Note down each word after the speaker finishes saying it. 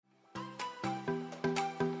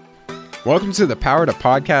Welcome to the Power to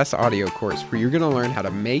Podcast audio course, where you're going to learn how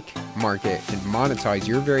to make, market, and monetize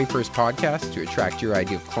your very first podcast to attract your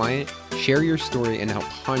ideal client, share your story, and help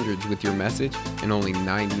hundreds with your message in only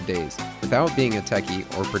 90 days without being a techie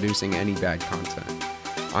or producing any bad content.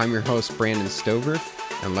 I'm your host, Brandon Stover,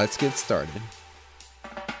 and let's get started.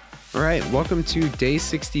 All right, welcome to day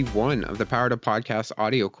 61 of the Power to Podcast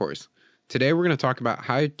audio course. Today, we're going to talk about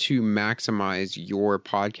how to maximize your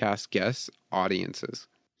podcast guests' audiences.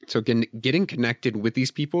 So getting connected with these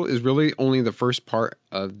people is really only the first part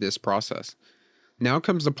of this process. Now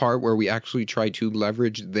comes the part where we actually try to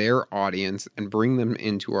leverage their audience and bring them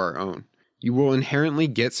into our own. You will inherently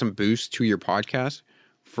get some boost to your podcast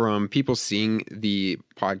from people seeing the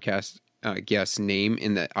podcast guest name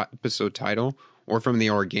in the episode title or from the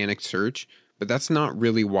organic search, but that's not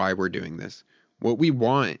really why we're doing this. What we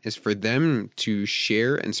want is for them to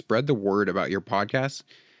share and spread the word about your podcast.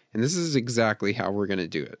 And this is exactly how we're going to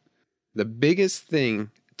do it. The biggest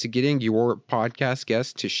thing to getting your podcast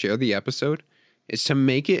guests to share the episode is to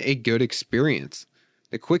make it a good experience.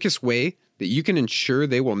 The quickest way that you can ensure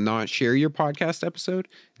they will not share your podcast episode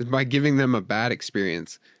is by giving them a bad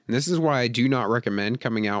experience. And this is why I do not recommend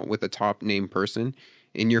coming out with a top name person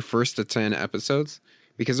in your first to 10 episodes,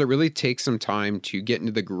 because it really takes some time to get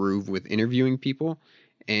into the groove with interviewing people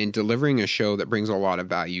and delivering a show that brings a lot of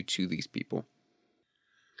value to these people.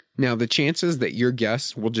 Now, the chances that your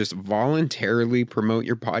guests will just voluntarily promote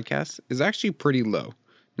your podcast is actually pretty low.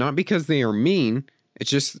 Not because they are mean,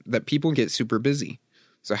 it's just that people get super busy.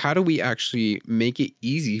 So how do we actually make it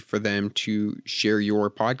easy for them to share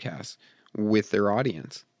your podcast with their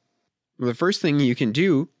audience? Well, the first thing you can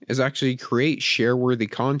do is actually create share-worthy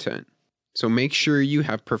content. So make sure you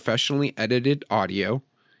have professionally edited audio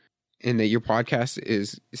and that your podcast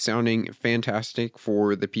is sounding fantastic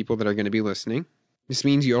for the people that are going to be listening. This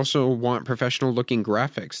means you also want professional looking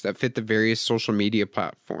graphics that fit the various social media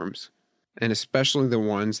platforms, and especially the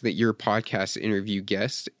ones that your podcast interview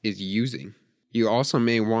guest is using. You also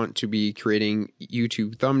may want to be creating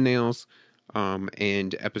YouTube thumbnails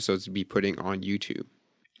and episodes to be putting on YouTube.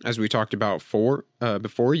 As we talked about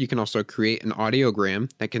before, you can also create an audiogram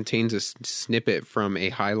that contains a snippet from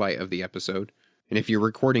a highlight of the episode. And if you're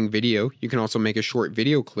recording video, you can also make a short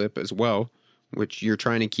video clip as well, which you're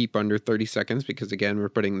trying to keep under 30 seconds because, again, we're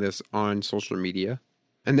putting this on social media.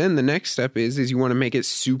 And then the next step is you want to make it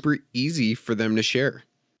super easy for them to share.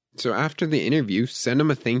 So after the interview, send them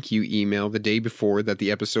a thank you email the day before that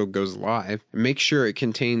the episode goes live, and make sure it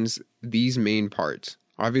contains these main parts.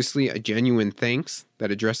 Obviously, a genuine thanks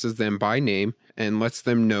that addresses them by name and lets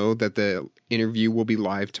them know that the interview will be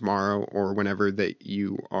live tomorrow or whenever that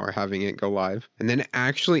you are having it go live. And then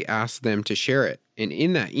actually ask them to share it. And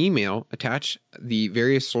in that email, attach the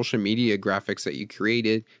various social media graphics that you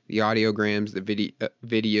created, the audiograms, the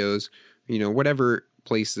videos, whatever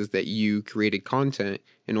places that you created content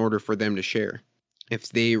in order for them to share. If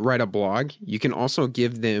they write a blog, you can also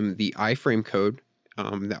give them the iframe code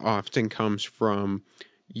that often comes from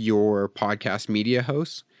your podcast media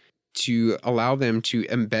hosts to allow them to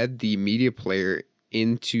embed the media player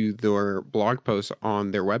into their blog posts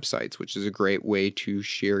on their websites, which is a great way to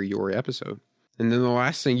share your episode. And then the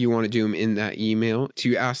last thing you want to do in that email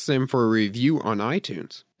to ask them for a review on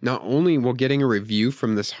iTunes. Not only will getting a review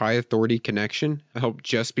from this high authority connection help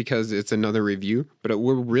just because it's another review, but it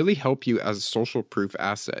will really help you as a social proof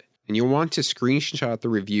asset. And you'll want to screenshot the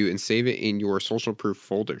review and save it in your social proof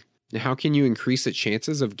folder. Now, how can you increase the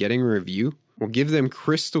chances of getting a review? Well, give them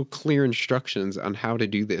crystal clear instructions on how to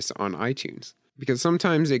do this on iTunes, because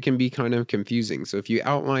sometimes it can be kind of confusing. So if you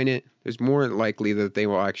outline it, there's more likely that they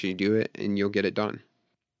will actually do it and you'll get it done.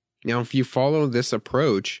 Now, if you follow this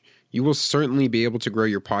approach, you will certainly be able to grow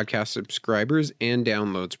your podcast subscribers and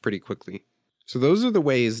downloads pretty quickly. So those are the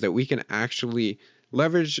ways that we can actually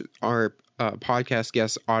leverage our podcast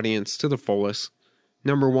guest audience to the fullest.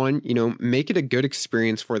 Number one, make it a good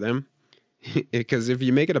experience for them, because if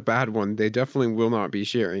you make it a bad one, they definitely will not be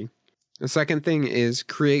sharing. The second thing is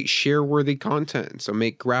create share-worthy content. So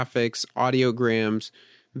make graphics, audiograms,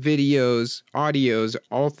 videos, audios,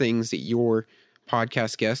 all things that your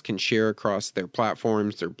podcast guests can share across their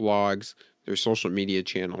platforms, their blogs, their social media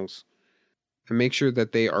channels. And make sure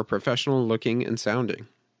that they are professional looking and sounding.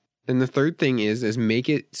 And the third thing is make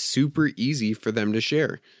it super easy for them to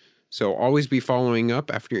share. So always be following up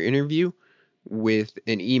after your interview with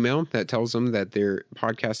an email that tells them that their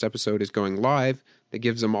podcast episode is going live, that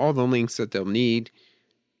gives them all the links that they'll need,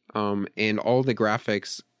 and all the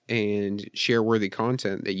graphics and share-worthy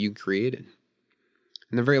content that you created.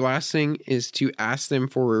 And the very last thing is to ask them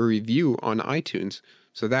for a review on iTunes.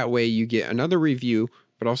 So that way you get another review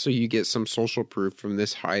but also you get some social proof from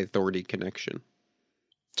this high authority connection.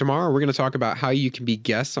 Tomorrow, we're going to talk about how you can be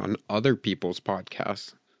guests on other people's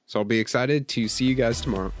podcasts. So I'll be excited to see you guys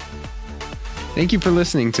tomorrow. Thank you for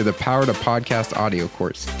listening to the Power to Podcast audio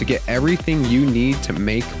course. To get everything you need to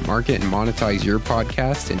make, market, and monetize your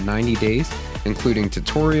podcast in 90 days, including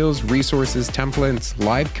tutorials, resources, templates,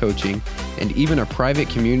 live coaching, and even a private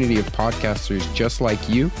community of podcasters just like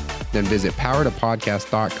you, then visit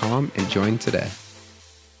powertopodcast.com and join today.